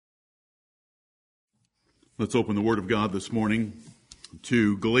Let's open the Word of God this morning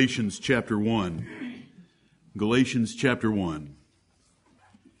to Galatians chapter 1. Galatians chapter 1.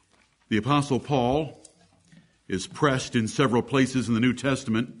 The Apostle Paul is pressed in several places in the New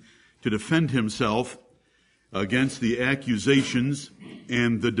Testament to defend himself against the accusations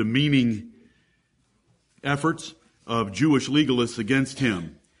and the demeaning efforts of Jewish legalists against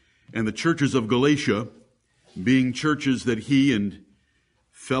him. And the churches of Galatia, being churches that he and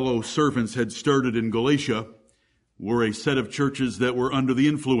fellow servants had started in Galatia, were a set of churches that were under the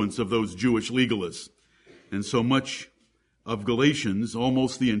influence of those Jewish legalists. And so much of Galatians,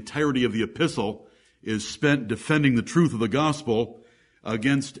 almost the entirety of the epistle, is spent defending the truth of the gospel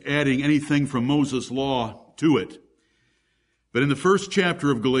against adding anything from Moses' law to it. But in the first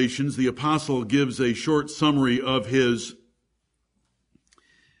chapter of Galatians, the apostle gives a short summary of his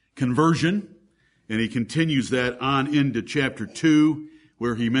conversion, and he continues that on into chapter 2,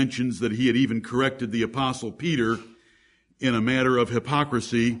 where he mentions that he had even corrected the apostle Peter in a matter of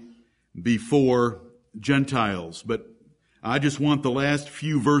hypocrisy before Gentiles. But I just want the last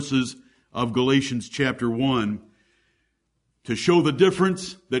few verses of Galatians chapter 1 to show the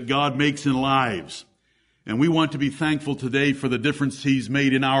difference that God makes in lives. And we want to be thankful today for the difference He's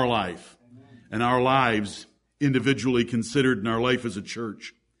made in our life and our lives individually considered in our life as a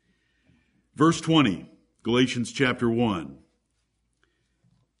church. Verse 20, Galatians chapter 1.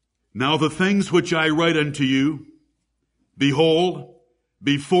 Now the things which I write unto you, behold,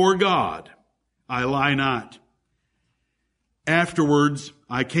 before God I lie not. Afterwards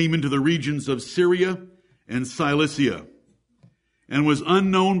I came into the regions of Syria and Cilicia, and was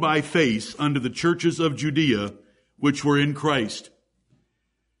unknown by face unto the churches of Judea which were in Christ.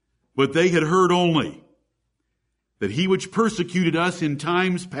 But they had heard only that he which persecuted us in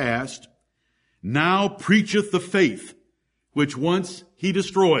times past now preacheth the faith which once he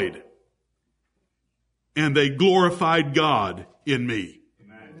destroyed. And they glorified God in me.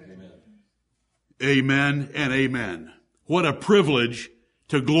 Amen. Amen and amen. What a privilege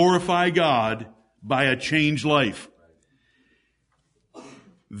to glorify God by a changed life.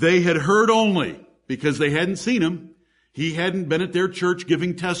 They had heard only, because they hadn't seen him. He hadn't been at their church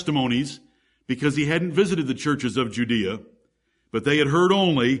giving testimonies, because he hadn't visited the churches of Judea. But they had heard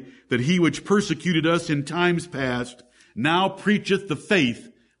only that he which persecuted us in times past now preacheth the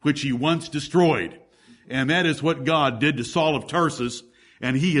faith which he once destroyed. And that is what God did to Saul of Tarsus.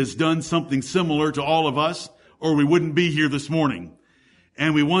 And he has done something similar to all of us, or we wouldn't be here this morning.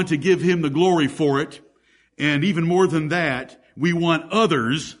 And we want to give him the glory for it. And even more than that, we want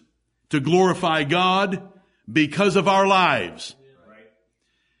others to glorify God because of our lives.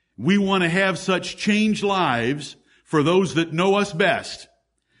 We want to have such changed lives for those that know us best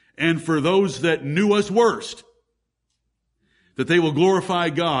and for those that knew us worst, that they will glorify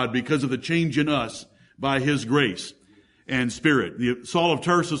God because of the change in us by His grace and Spirit. Saul of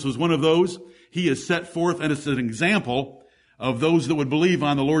Tarsus was one of those. He is set forth as an example of those that would believe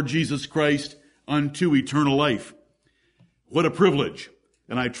on the Lord Jesus Christ unto eternal life. What a privilege.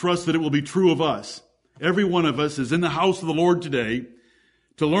 And I trust that it will be true of us. Every one of us is in the house of the Lord today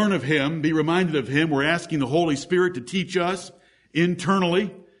to learn of Him, be reminded of Him. We're asking the Holy Spirit to teach us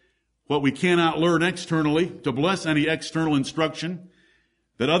internally what we cannot learn externally, to bless any external instruction,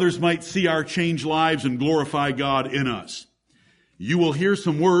 that others might see our changed lives and glorify God in us. You will hear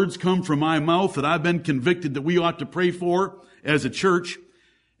some words come from my mouth that I've been convicted that we ought to pray for as a church,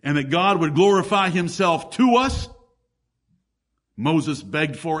 and that God would glorify Himself to us. Moses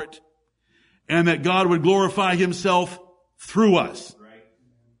begged for it. And that God would glorify Himself through us.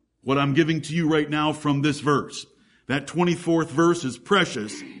 What I'm giving to you right now from this verse. That 24th verse is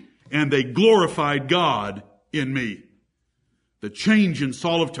precious. And they glorified God in me. The change in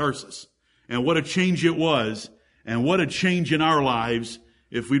Saul of Tarsus. And what a change it was. And what a change in our lives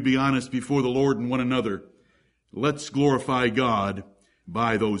if we'd be honest before the Lord and one another. Let's glorify God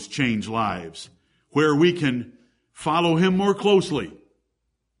by those changed lives. Where we can follow Him more closely.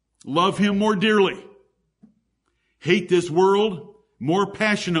 Love Him more dearly. Hate this world more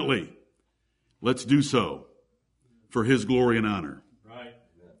passionately. Let's do so for His glory and honor. Right.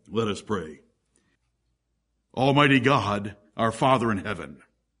 Let us pray. Almighty God, our Father in heaven,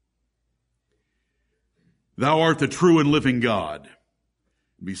 Thou art the true and living God.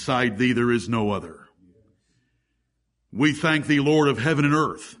 Beside Thee there is no other. We thank Thee, Lord of heaven and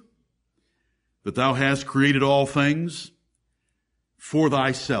earth, that Thou hast created all things for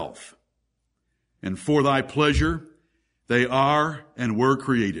Thyself, and for Thy pleasure they are and were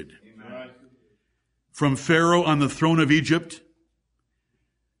created. Amen. From Pharaoh on the throne of Egypt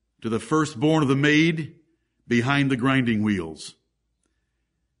to the firstborn of the maid behind the grinding wheels.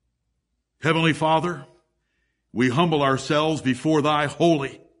 Heavenly Father, we humble ourselves before thy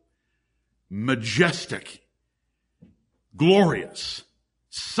holy, majestic, glorious,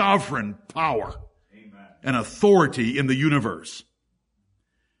 sovereign power and authority in the universe.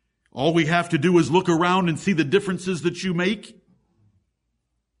 All we have to do is look around and see the differences that you make.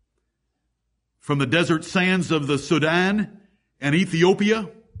 From the desert sands of the Sudan and Ethiopia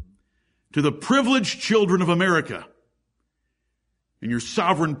to the privileged children of America. And your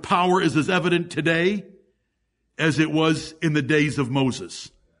sovereign power is as evident today as it was in the days of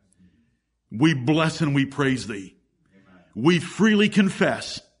Moses. We bless and we praise thee. We freely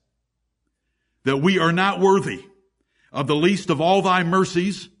confess that we are not worthy of the least of all thy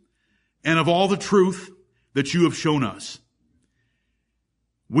mercies and of all the truth that you have shown us.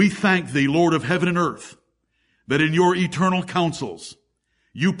 We thank thee, Lord of heaven and earth, that in your eternal counsels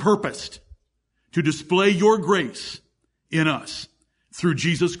you purposed to display your grace in us through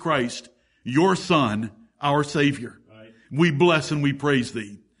Jesus Christ, your Son, our Savior. Right. We bless and we praise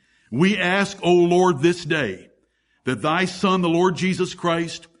thee. We ask, O Lord, this day that thy Son, the Lord Jesus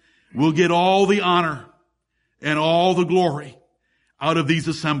Christ, will get all the honor and all the glory out of these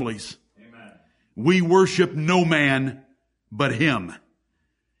assemblies. Amen. We worship no man but him.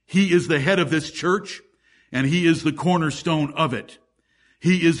 He is the head of this church, and he is the cornerstone of it.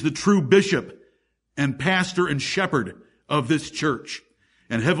 He is the true bishop and pastor and shepherd of this church.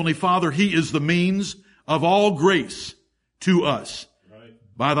 And Heavenly Father, he is the means of all grace to us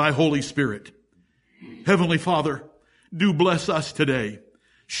by thy Holy Spirit. Heavenly Father, do bless us today.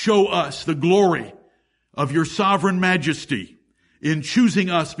 Show us the glory of your sovereign majesty in choosing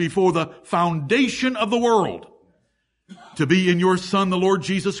us before the foundation of the world to be in your Son, the Lord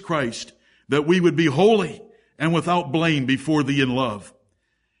Jesus Christ, that we would be holy and without blame before thee in love.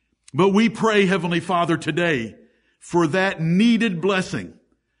 But we pray, Heavenly Father, today for that needed blessing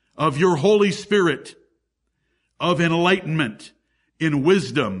of your Holy Spirit, of enlightenment in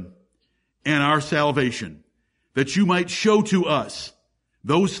wisdom and our salvation, that you might show to us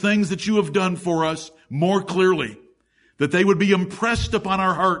those things that you have done for us more clearly, that they would be impressed upon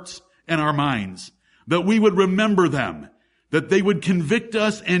our hearts and our minds, that we would remember them, that they would convict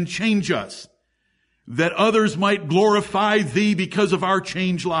us and change us, that others might glorify thee because of our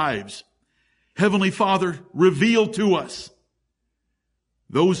changed lives. Heavenly Father, reveal to us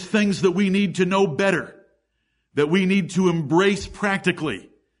those things that we need to know better, that we need to embrace practically,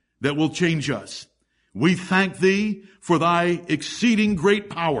 that will change us. We thank thee for thy exceeding great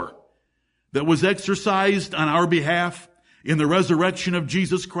power that was exercised on our behalf in the resurrection of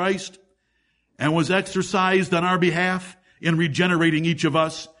Jesus Christ and was exercised on our behalf in regenerating each of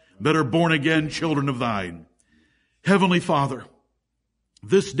us that are born again children of thine. Heavenly Father,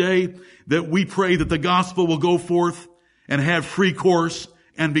 this day that we pray that the gospel will go forth and have free course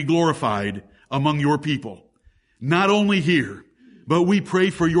and be glorified among your people. Not only here, but we pray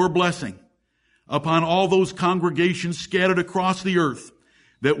for your blessing upon all those congregations scattered across the earth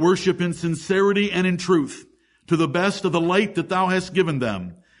that worship in sincerity and in truth to the best of the light that thou hast given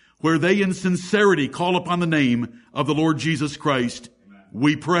them, where they in sincerity call upon the name of the Lord Jesus Christ. Amen.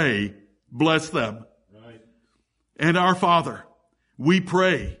 We pray, bless them. Right. And our Father, we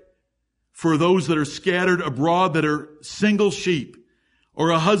pray for those that are scattered abroad, that are single sheep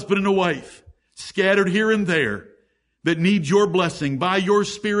or a husband and a wife scattered here and there, that need your blessing by your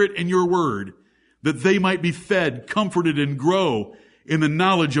Spirit and your word, that they might be fed, comforted, and grow in the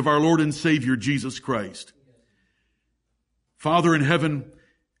knowledge of our Lord and Savior, Jesus Christ. Father in heaven,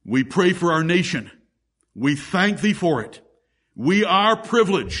 we pray for our nation. We thank thee for it. We are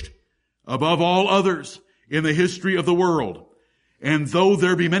privileged above all others in the history of the world. And though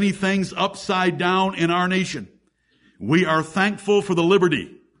there be many things upside down in our nation, we are thankful for the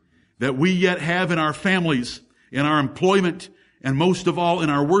liberty that we yet have in our families, in our employment, and most of all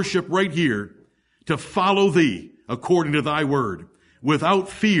in our worship right here, to follow thee according to thy word, without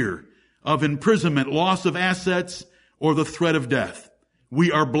fear of imprisonment, loss of assets, or the threat of death.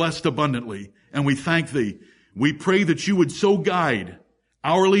 We are blessed abundantly, and we thank thee. We pray that you would so guide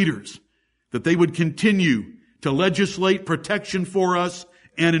our leaders that they would continue to legislate protection for us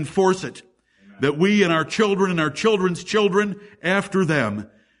and enforce it, that we and our children and our children's children after them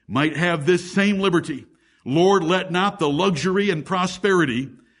might have this same liberty. Lord, let not the luxury and prosperity,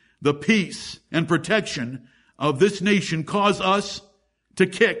 the peace and protection of this nation cause us to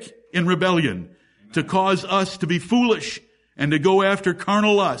kick in rebellion, to cause us to be foolish and to go after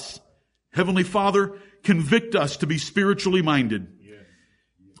carnal lusts. Heavenly Father, convict us to be spiritually minded.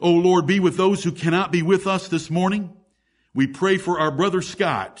 Oh Lord, be with those who cannot be with us this morning. We pray for our brother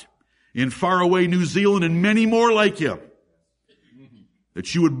Scott in faraway New Zealand and many more like him,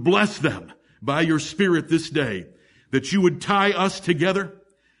 that you would bless them, by your Spirit this day, that you would tie us together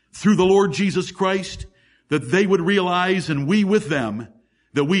through the Lord Jesus Christ, that they would realize, and we with them,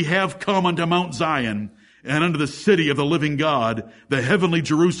 that we have come unto Mount Zion and unto the city of the living God, the heavenly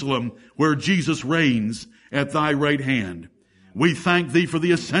Jerusalem, where Jesus reigns at thy right hand. We thank thee for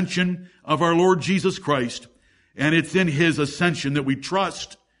the ascension of our Lord Jesus Christ, and it's in his ascension that we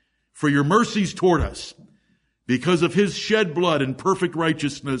trust for your mercies toward us, because of his shed blood and perfect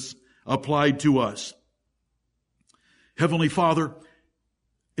righteousness applied to us. Heavenly Father,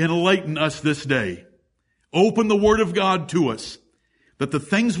 enlighten us this day. Open the Word of God to us, that the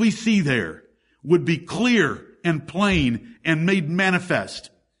things we see there would be clear and plain and made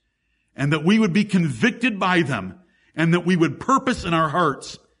manifest, and that we would be convicted by them, and that we would purpose in our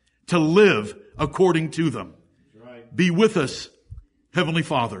hearts to live according to them. Right. Be with us, Heavenly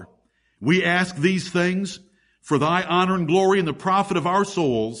Father. We ask these things for thy honor and glory and the profit of our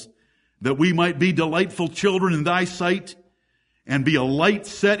souls, that we might be delightful children in thy sight and be a light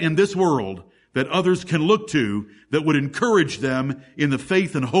set in this world that others can look to, that would encourage them in the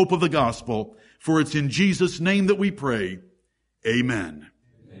faith and hope of the gospel. For it's in Jesus' name that we pray. Amen.